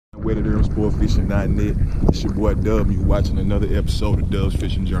already there on sportfishing.net. It's your boy Dub. You watching another episode of Dub's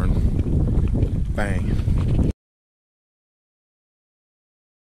Fishing Journal. Bang.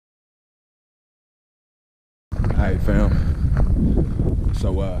 Alright, fam.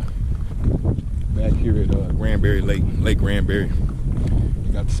 So back here at Granbury Lake Granbury.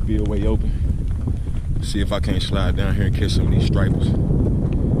 Got the spillway open. See if I can't slide down here and catch some of these stripers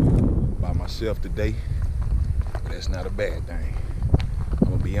by myself today. That's not a bad thing.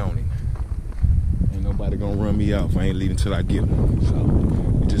 I'm gonna be on it. Ain't nobody gonna run me off. I ain't leaving till I get them. So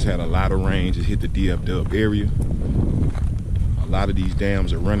we just had a lot of rain. Just hit the DFW area. A lot of these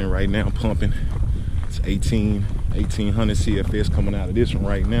dams are running right now, pumping. It's 1800 CFS coming out of this one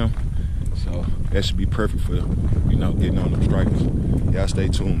right now. So that should be perfect for, you know, getting on them strikers. Y'all stay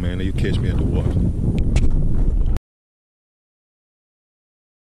tuned, man. You'll catch me at the water.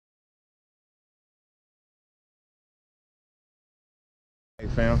 Hey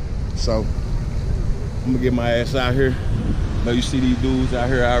fam, so I'm gonna get my ass out here. Know you see these dudes out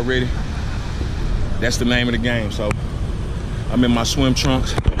here already. That's the name of the game. So I'm in my swim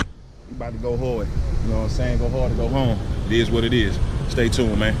trunks. We about to go hard. You know what I'm saying? Go hard to go home. It is what it is. Stay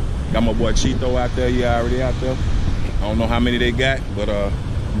tuned, man. Got my boy Chito out there. Yeah, already out there. I don't know how many they got, but I'm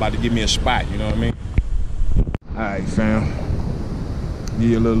about to give me a spot. You know what I mean? All right, fam.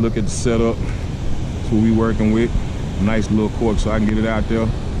 Give you a little look at the setup. That's what we working with. Nice little cork so I can get it out there.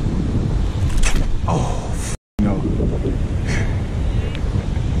 Oh, no.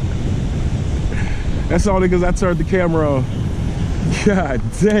 That's only because I turned the camera on. God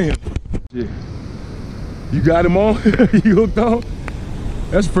damn. Yeah. You got him on? You hooked on?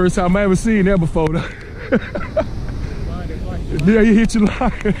 That's the first time I ever seen that before. Yeah, you hit your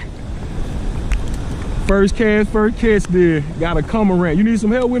line. First catch there. Got a cormorant. You need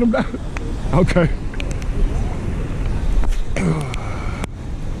some help with him, dog? Okay.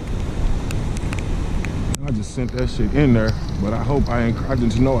 I just sent that shit in there, but I hope I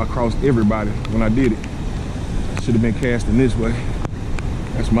just know I crossed everybody when I did it. I should have been casting this way.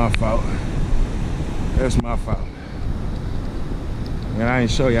 That's my fault. That's my fault. And I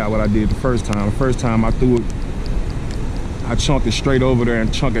ain't show y'all what I did the first time. The first time I threw it, I chunked it straight over there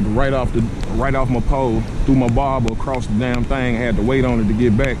and chunked it right off my pole, threw my barb across the damn thing, had to wait on it to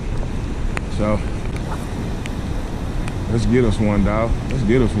get back. So let's get us one, dog. Let's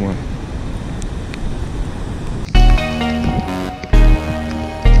get us one.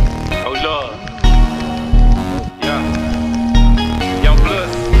 Oh Lord. Yeah. Young Blood.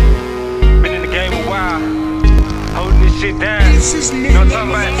 Been in the game a while. Holding this shit down. You know what I'm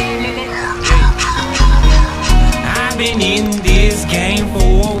talking about? I've been in this game for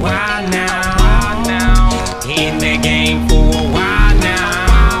a while now. In the game for a while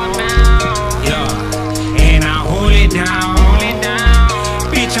now. Yeah. And I hold it down.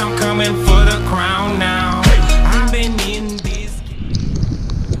 Bitch, I'm coming for the crown now. I've been in this.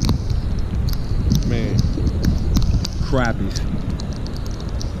 Man. Crappies.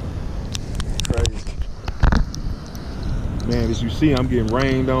 Crazy. Man, as you see, I'm getting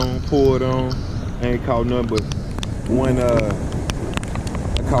rained on, poured on. I ain't caught nothing but one, I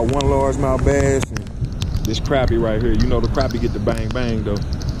caught one largemouth bass and this crappie right here. You know the crappie get the bang bang though.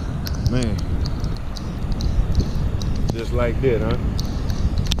 Man. Just like that, huh?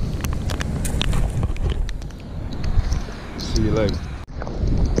 See you later.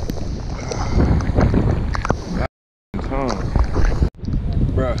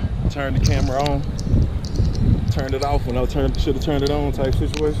 Bruh, turn the camera on. Turned it off when I should have turned it on type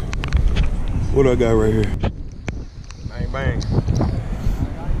situation. What I got right here? Bang bang.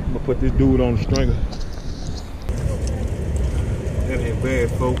 I'm gonna put this dude on the stringer. That ain't bad,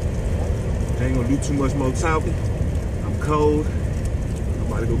 folks. I ain't gonna do too much more talking. I'm cold. I'm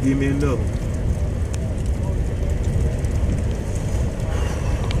about to go get me another one.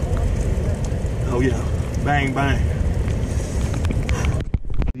 Oh yeah, bang bang.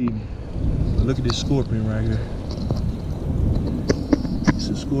 Look at this scorpion right here. It's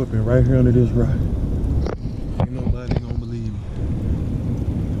a scorpion right here under this rock. Ain't nobody gonna believe me.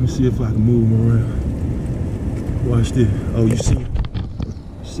 Let me see if I can move him around. Watch this. Oh, you see him?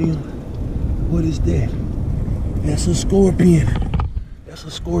 You see him? What is that? That's a scorpion. That's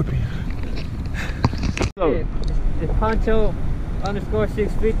a scorpion. It's Poncho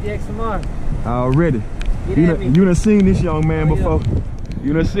 _650 XMR. Already. You done seen this young man before. Yeah.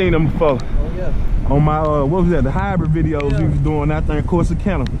 You done seen him before. Oh yeah. On my what was that? The hybrid videos we was doing out there in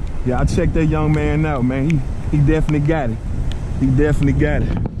Corsicana. Yeah, I checked that young man out, man. He definitely got it. He definitely got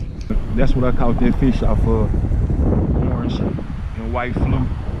it. That's what I caught that fish off of. Orange and white fluke.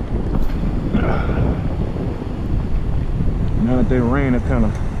 Now that they rain, it kind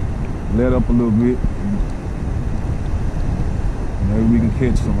of let up a little bit. Maybe we can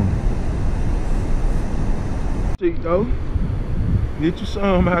catch some. Though, get you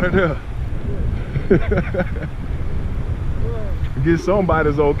some out of there. Get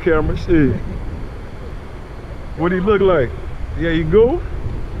somebody's on camera, shit. What he look like? Yeah, he go?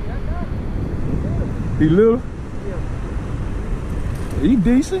 He little? Yeah. He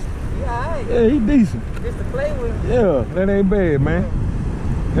decent? Yeah, yeah, he decent. Just to play with. Yeah, that ain't bad, man.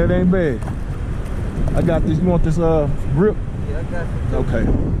 That ain't bad. I got this. You want this grip? Yeah, I got you. Okay.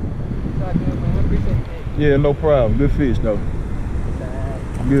 I appreciate it. Yeah, no problem. Good fish though.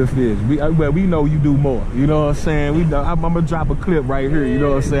 Good fish. We know you do more. You know what I'm saying? We know. I'm gonna drop a clip right here. You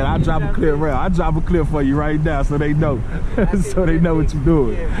know what I'm saying? I drop a clip right. I drop a clip for you right now, so they know. So they know what you're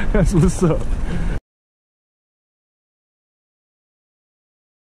doing. That's what's up.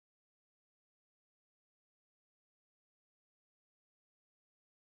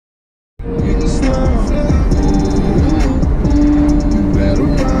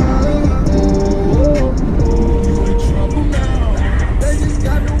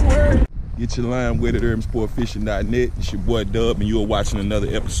 Get your line with it, urbansportfishing.net. It's your boy Dub, and you are watching another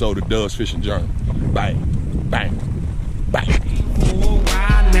episode of Dub's Fishing Journal. Bang, bang, bang. For a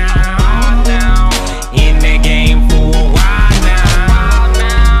while now, in the game for a while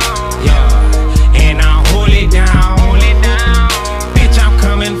now, yeah, and I hold it down, bitch, I'm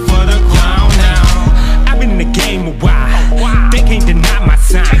coming for the crown now. I've been in the game a while, they can't deny my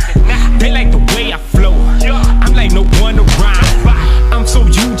sign, they like the way I flow, I'm like no one to rhyme, I'm so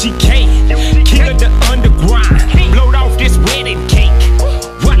UGK, king of the underground, blowed off this wedding cake,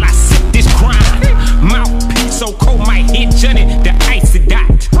 while I sip this grind, mouthpiece so cold my hit Johnny, the icy dot,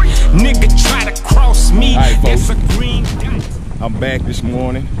 nigga try to cross me, right, that's a green dot. I'm back this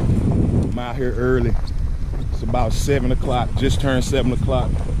morning. I'm out here early. It's about 7 o'clock, just turned 7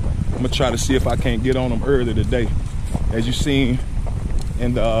 o'clock. I'm gonna try to see if I can't get on them early today. As you seen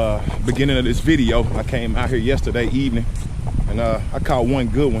in the beginning of this video, I came out here yesterday evening and I caught one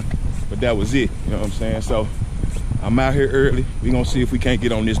good one, but that was it, you know what I'm saying? So I'm out here early. We're gonna see if we can't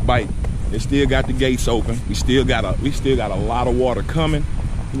get on this bite. They still got the gates open. We still got a lot of water coming.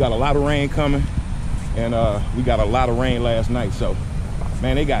 We got a lot of rain coming, and we got a lot of rain last night. So,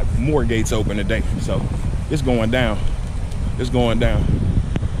 man, they got more gates open today. So, it's going down. It's going down.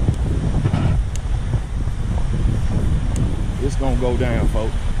 It's gonna go down,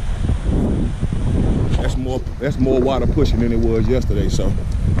 folks. That's more water pushing than it was yesterday. So,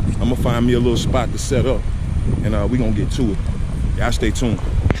 I'm gonna find me a little spot to set up, and we gonna get to it. Y'all stay tuned.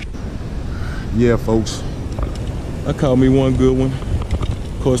 Yeah, folks, I caught me one good one.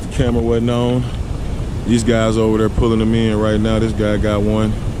 Of course, the camera wasn't on. These guys over there pulling them in right now. This guy got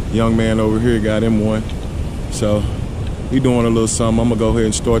one. Young man over here got him one. So, we doing a little something. I'm gonna go ahead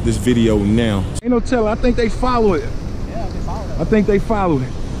and start this video now. Ain't no telling, I think they follow it. Yeah, they follow it. I think they follow it.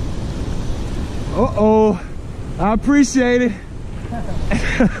 Uh-oh, I appreciate it.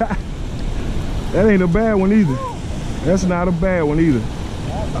 That ain't a bad one either. That's not a bad one either.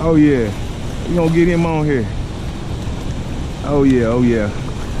 Oh yeah. We gonna get him on here. Oh yeah, oh yeah.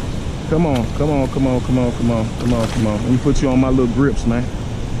 Come on, come on, come on, come on, come on, come on, come on. Let me put you on my little grips, man.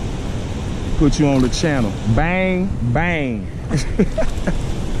 Put you on the channel. Bang, bang.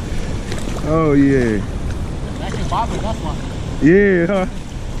 Oh yeah. Actually, Bobby, that's one. Yeah, huh?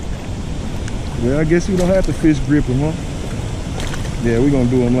 Well, I guess we don't have to fish grip him, huh? Yeah, we gonna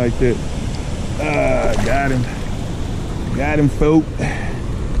do him like that. Got him. Got him, folk.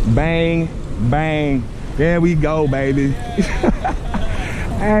 Bang, bang. There we go, baby.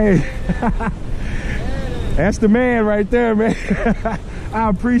 Hey. That's the man right there, man. I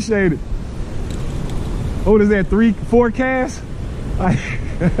appreciate it. What is that, 3-4 casts?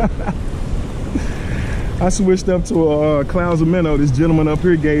 I switched up to a clouds of minnow this gentleman up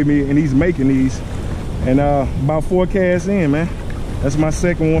here gave me, and he's making these. And about 4 casts in, man. That's my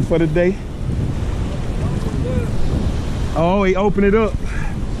second one for the day. Oh, he opened it up.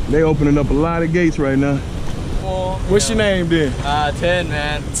 They opening up a lot of gates right now. What's your name then? 10,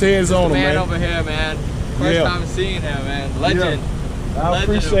 man. 10's on him, man. Over here, man. First time seeing him, man. Legend. Yeah. I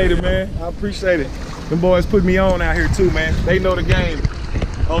appreciate it, man. I appreciate it. Them boys put me on out here too, man. They know the game.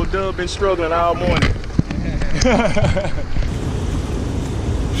 Old Dub been struggling all morning.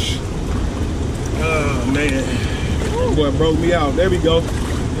 Oh man, that boy broke me out. There we go.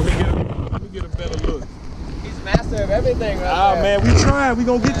 Let me get a better look. He's master of everything right there. Man, we trying. We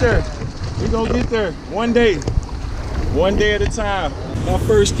gonna get there. We gonna get there. One day at a time. My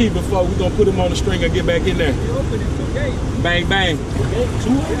first keeper, folks. We gonna put him on the string and get back in there. You open it, okay? Bang bang.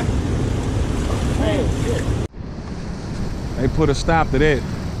 They put a stop to that.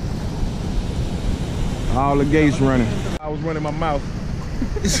 All the gates running. I was running my mouth.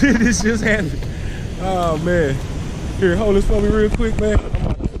 This just happened. Oh man. Here, hold this for me real quick, man. I'm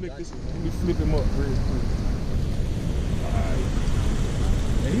gonna flip this. Let me flip him up real quick. Alright.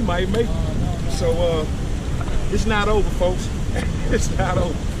 And he might make it. So it's not over, folks. It's not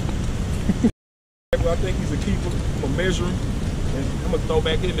over. I think he's a keeper. I'm gonna measure him and I'm gonna throw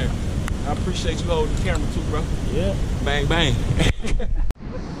back in there. I appreciate you holding the camera too, bro. Yeah. Bang, bang.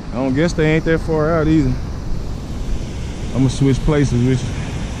 I don't guess they ain't that far out either. I'm gonna switch places with you.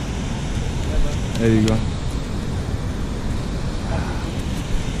 There you go.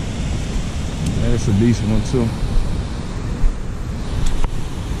 That's a decent one too.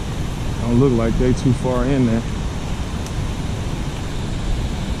 Don't look like they too far in there.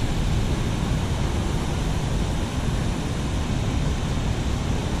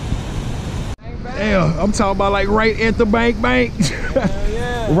 Damn, I'm talking about like right at the bank.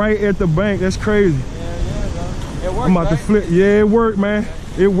 Yeah. Right at the bank, that's crazy. Yeah, it worked, I'm about to flip. Yeah, it worked, man.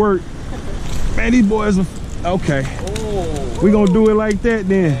 It worked. Man, these boys are, okay. Oh. We gonna do it like that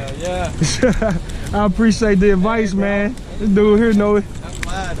then. Yeah. I appreciate the advice, man. This dude here know it. I'm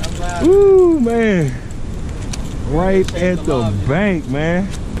glad. Ooh, man. Right at the bank, man.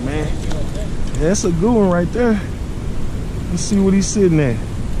 Man, that's a good one right there. Let's see what he's sitting at.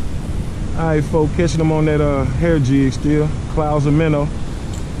 All right, folks, catching them on that hair jig still. Clouds of minnow.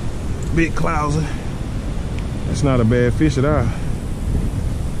 Big clouds. That's not a bad fish at all.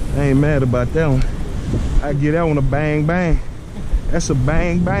 I ain't mad about that one. I get that one a bang bang. That's a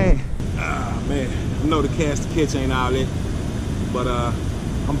bang bang. Ah man, I know the cast to catch ain't all that, but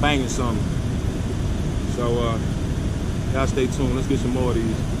I'm banging something. So y'all stay tuned. Let's get some more of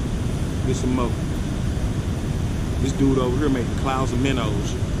these. Get some more. This dude over here making clouds of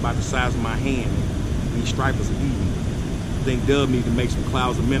minnows about the size of my hand. These stripers are eating. I think Dub needs to make some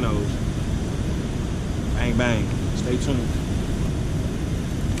clouds of minnows. Bang bang. Stay tuned.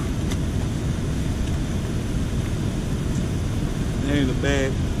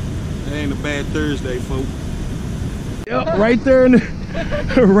 That ain't a bad Thursday, folks. Yep, right there in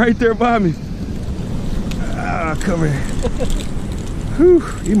the, right there by me. Ah, come here. Whew,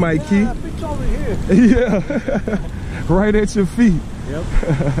 he might keep. It's over here. Yeah, right at your feet. Yep.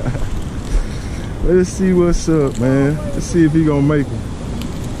 Let's see what's up, man. Let's see if he gonna make it.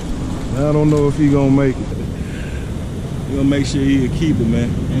 I don't know if he gonna make it. We gonna make sure he a keeper,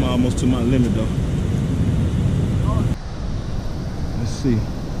 man. I'm almost to my limit though. Let's see.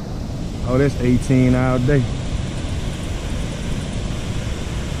 Oh, that's 18 all day.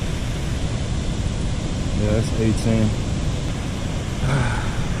 Yeah, that's 18.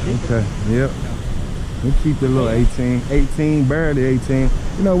 Okay, yep. We keep the little 18. 18, barely 18.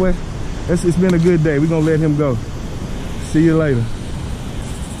 You know what? It's been a good day. We're gonna let him go. See you later.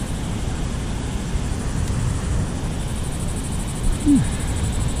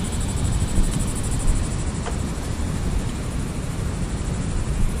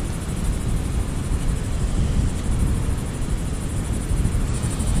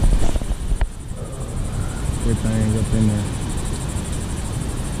 Everything up in there.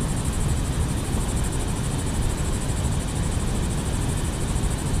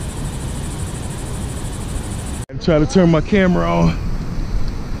 Try to turn my camera on.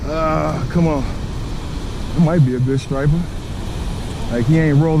 Come on. It might be a good striper. Like he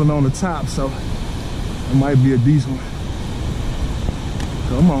ain't rolling on the top, so it might be a decent one.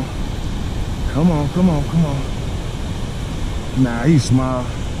 Come on. Come on, come on, come on. Nah, he's small.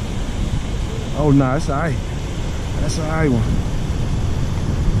 Oh, nah, it's all right. That's an alright one.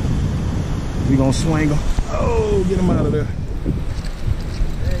 We gonna swing him. Oh, get him out of there.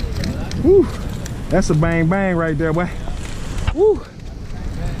 Woo. That's a bang bang right there, boy. Woo.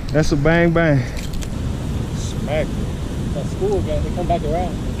 That's a bang bang. Smack. That school guy, they come back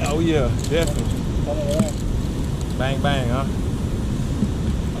around. Oh yeah, definitely. Coming around. Bang bang, huh?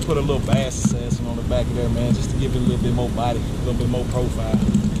 I put a little bass assassin on the back of there, man, just to give it a little bit more body, a little bit more profile.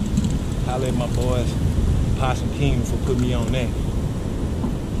 Holla at my boys, Possum King, for putting me on that.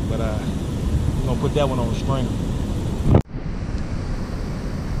 But we're gonna put that one on the string.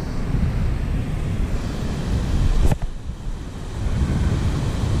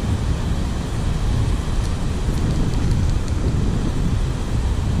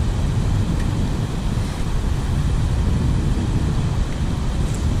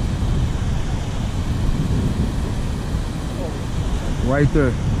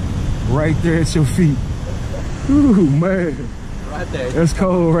 Right there at your feet. Ooh, man. Right there. That's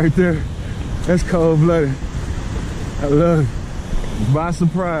cold right there. That's cold-blooded. I love it. By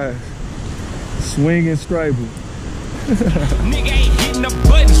surprise. Swinging striper. Nigga ain't hitting the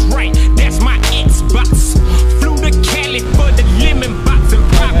buttons right. That's my Xbox.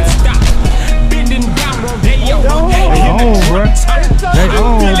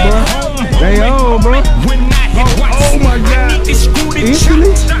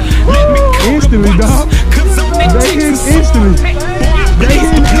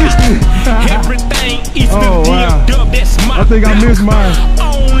 think I missed mine.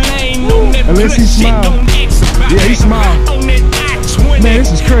 Unless he smiled. Yeah, he smiled. Man,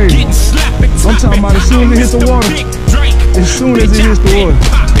 this is crazy. I'm talking about as soon as it hits the water. As soon as it hits the water.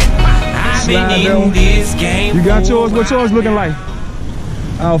 Slide down. You got yours? What's yours looking like?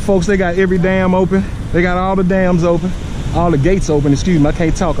 Oh, folks, they got every dam open. They got all the dams open. All the gates open. Excuse me, I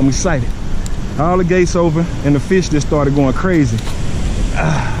can't talk. I'm excited. All the gates open, and the fish just started going crazy.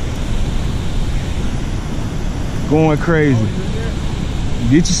 Going crazy.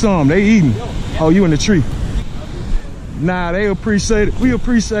 Get you some. They eating. Oh, you in the tree. Nah, they appreciate it. We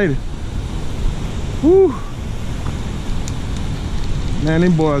appreciate it. Woo. Man,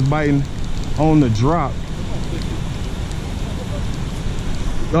 them boys biting on the drop.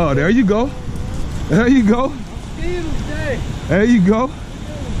 Oh, there you go. There you go. There you go.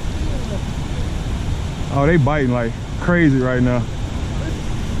 Oh, they biting like crazy right now.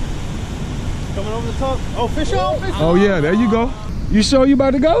 Coming over the top. Oh, fish on, fish on. Oh yeah, there you go. You sure you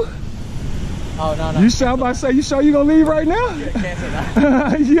about to go? Oh, no. You sure about to say, you sure you gonna leave right now? Yeah, can't say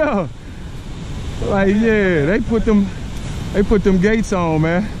that. Yeah. Like, yeah, they put them gates on,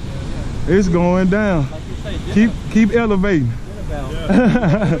 man. It's going down. Like you say, Keep elevating.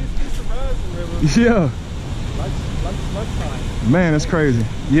 Yeah. Man, that's crazy.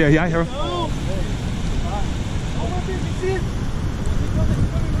 Yeah, I heard.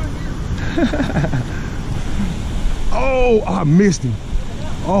 Oh, I missed him.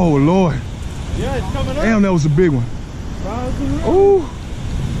 Oh Lord. Yeah, it's coming up. Damn, that was a big one. Ooh.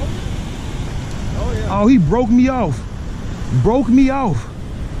 Oh, yeah. Oh, he broke me off. Broke me off.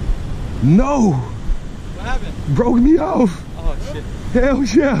 No. What happened? Broke me off. Oh, shit. Hell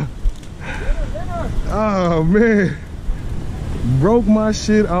yeah. Oh man. Broke my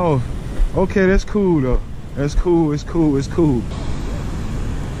shit off. Okay, that's cool though. That's cool. It's cool. It's cool.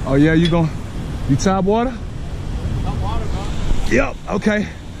 Oh yeah, you top water? Top water, bro. Yep. Okay.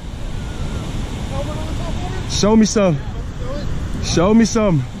 Show me some. Show me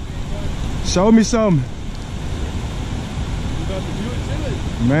some. Show me some.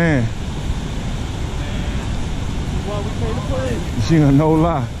 Man. Yeah, no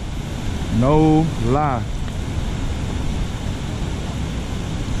lie. No lie.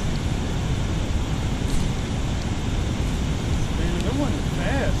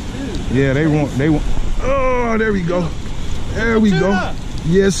 Yeah, they want. Oh, there we go. There we go.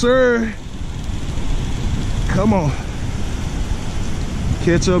 Yes, sir. Come on.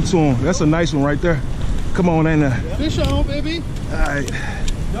 Catch up to him. That's a nice one right there. Come on, ain't there? Fish on, baby. All right.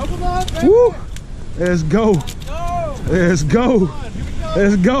 Double up, baby. Woo. Let's go. Let's go.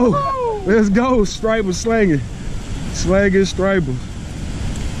 Let's go. Let's go. Striper slanging. Slanging striper.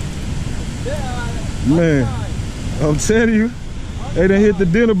 Man, I'm telling you. They done hit the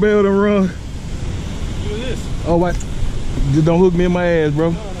dinner bell and run. Do this. Oh, what? Just don't hook me in my ass,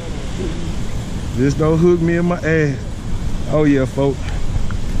 bro. Just don't hook me in my ass. Oh yeah, folk.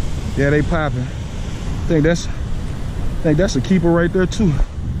 Yeah, they popping. I think that's a keeper right there too.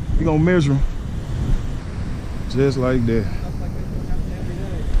 You gonna measure them. Just like that.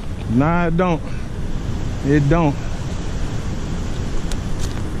 Nah, it don't. It don't.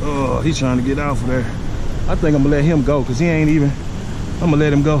 Oh, he's trying to get out of there. I think I'm gonna let him go because he ain't even. I'm gonna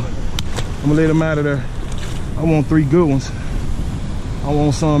let him go. I'm gonna let him out of there. I want 3 good ones. I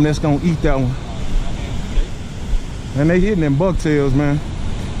want some that's gonna eat that one. And they hitting them bucktails, man.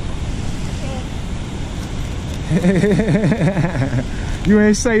 You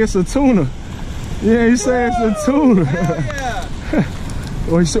ain't say it's a tuna. You ain't say it's a tuna. Yeah.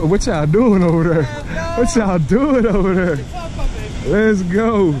 What y'all doing over there? What y'all doing over there? Let's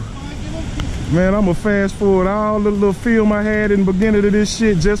go. Man, I'm gonna fast forward all the little film I had in the beginning of this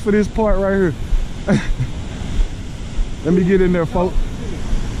shit just for this part right here. Let me get in there, folk.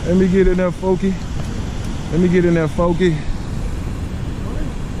 Let me get in there, folky. Let me get in there, folky.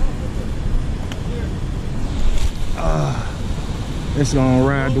 It's gonna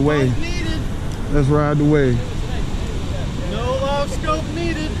ride the wave. Let's ride the wave. No love scope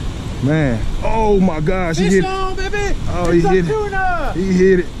needed. Man, oh my gosh, he hit it. On, baby. Oh, he hit it. He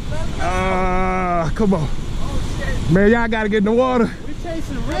hit it. Come on. Man, y'all gotta get in the water. We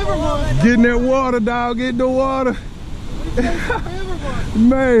chasing river monsters. Get in that water, dog. Get in the water. We chasing river monsters.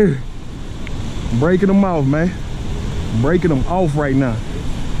 Man. Breaking them off, man. Breaking them off right now.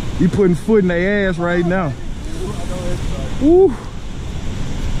 He putting foot in their ass right now. Woo.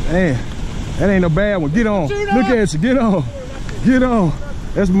 Man, that ain't a bad one. Get on. Look at you. Get on. Get on.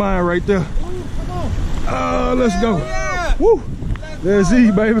 That's mine right there. Oh, let's go. Woo. Let's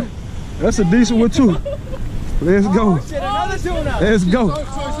eat, baby. That's a decent one too. Let's go. Let's go.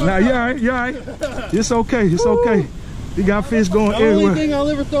 Now, you all right? You all right? It's okay. It's okay. He got fish going The everywhere. only thing I'll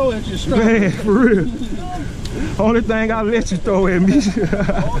ever throw at you is striper. Man, for real. Only thing I'll let you throw at me.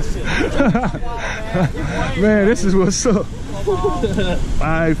 Man, this is what's up.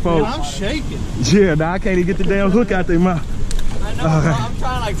 Alright, folks. Man, I'm shaking. Yeah, now I can't even get the damn hook out their mouth. I know, I'm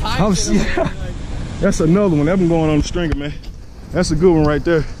trying to like tie shit up. That's another one. That been going on the stringer, man. That's a good one right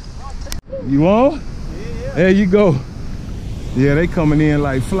there. You on? Yeah. There you go. Yeah, they coming in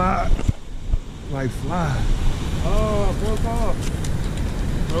like fly. Like fly. Oh, broke off.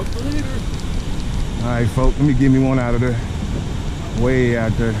 Broke the leader. Alright, folks, let me get me one out of there. Way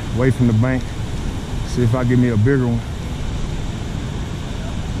out there, away from the bank. See if I get me a bigger one.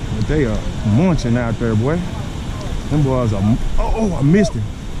 But they are munching out there, boy. Them boys are, oh, I missed him.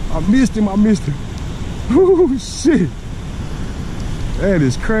 I missed him. Oh, shit. That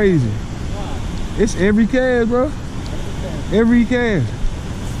is crazy. It's every cast, bro. Every cast.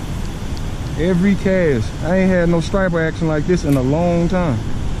 Every cast. I ain't had no striper action like this in a long time.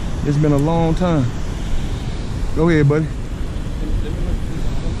 It's been a long time. Go ahead, buddy.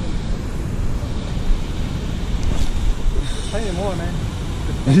 Pay him more, man.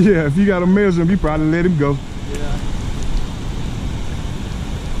 Yeah, if you got to measure him, you probably let him go. Yeah.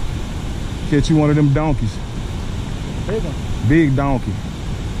 Catch you one of them donkeys. Big one. Big donkey.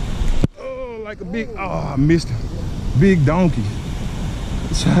 Oh, like a big, oh, I missed him. Big donkey.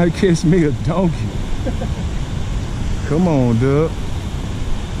 Try to catch me a donkey. Come on, Dub.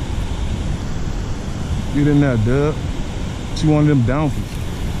 Get in there, Dub. Catch you one of them donkeys.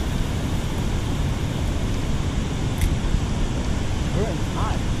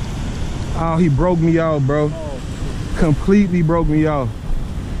 Oh, he broke me off, bro. Completely broke me off.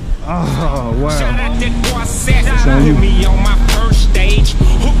 Oh, wow. Son, you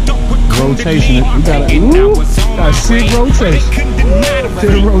rotation. You got a sick rotation.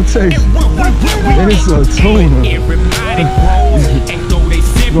 Good rotation. It's a tuna.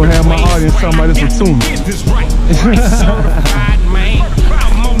 You're gonna have my audience talking about it's a tuna.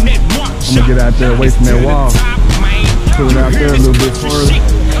 I'm gonna get out there away from that wall. Put it out there a little bit further.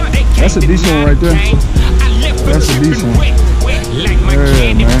 That's a decent one right there. That's a decent one.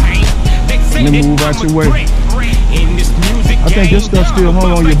 Yeah, man. Let me move out your way. I think this stuff still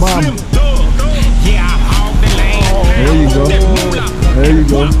hung on your bottom. There you go. There you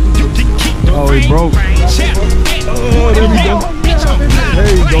go. Oh, it broke. Oh, there we go. There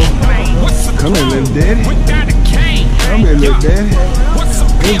you go. Come here, little daddy. Come here, little daddy.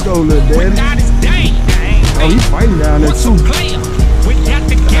 Let's go, little daddy. Oh, he's fighting down there too.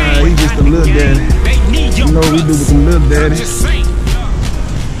 He's just a little daddy. You know what we do with some little daddy.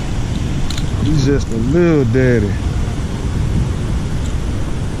 He's just a little daddy.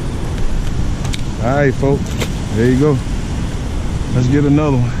 Alright, folks. There you go. Let's get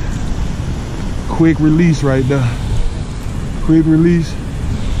another one. Quick release right there. Quick release.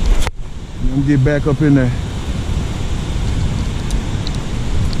 Let me get back up in there.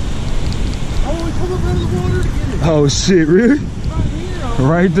 Oh shit, really?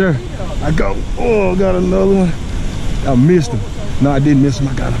 Right there. I got, oh, I got another one. I missed him. No, I didn't miss him.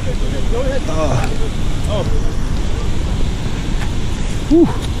 I got him. Whew.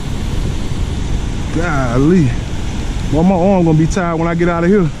 Golly. Well, my arm gonna be tired when I get out of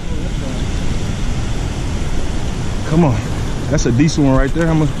here. Come on. That's a decent one right there.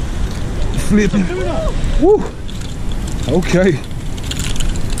 I'm gonna flip him. Woo. Okay.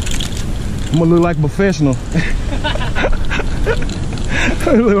 I'm gonna look like a professional.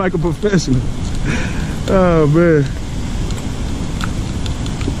 I look like a professional. Oh man.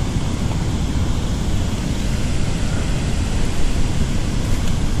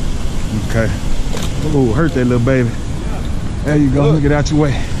 Okay. Oh, hurt that little baby. There you go. Let me get out your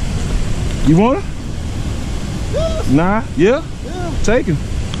way. You want him? Yeah. Nah? Yeah? Yeah. Take him.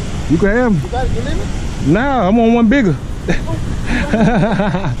 You can have him. You got your limit? Nah, I'm on one bigger.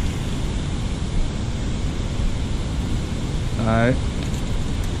 Alright.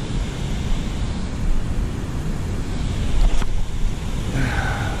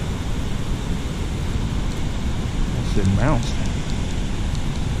 That shit bounced.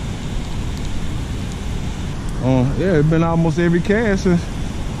 Yeah, it's been almost every cast since.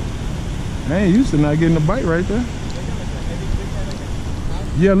 I ain't used to not getting a bite right there.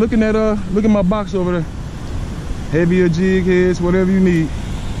 Yeah, look at my box over there. Heavier jig heads, whatever you need.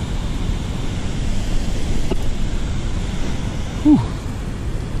 Whew.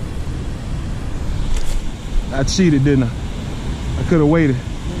 I cheated, didn't I? I could have waited.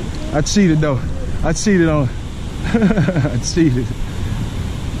 I cheated though. I cheated on it. I cheated.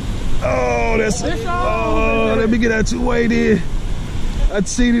 Oh, that's it. Oh, let me get out your way then. I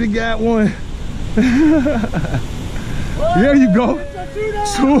cheated and got one. There you go.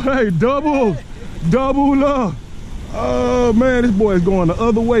 So, hey, double up. Oh man, this boy is going the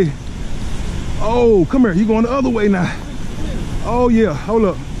other way. Oh, come here, you going the other way now. Oh yeah, hold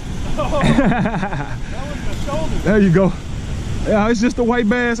up. There you go. Yeah, it's just a white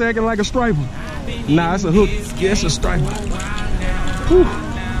bass acting like a striper. Nah, it's a hook. Yeah, it's a striper. Whew.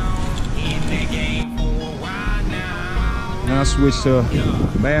 Now I switch to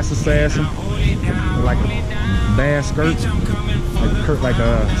Bass Assassin, like a bass skirt, like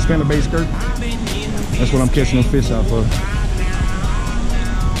a spinner-based skirt. That's what I'm catching them fish out for.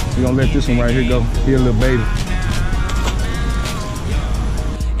 We're gonna let this one right here go. Be a little baby.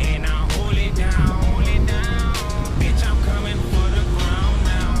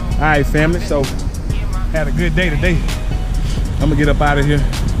 All right, family, so had a good day today. I'm gonna get up out of here.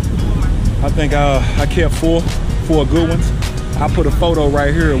 I think I kept four good ones. I put a photo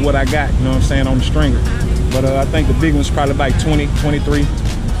right here of what I got, you know what I'm saying, on the stringer. But I think the big one's probably like 20, 23.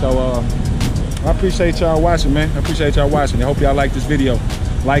 So I appreciate y'all watching, man. I appreciate y'all watching. I hope y'all like this video.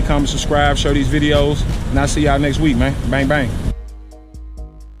 Like, comment, subscribe, share these videos, and I'll see y'all next week, man. Bang, bang.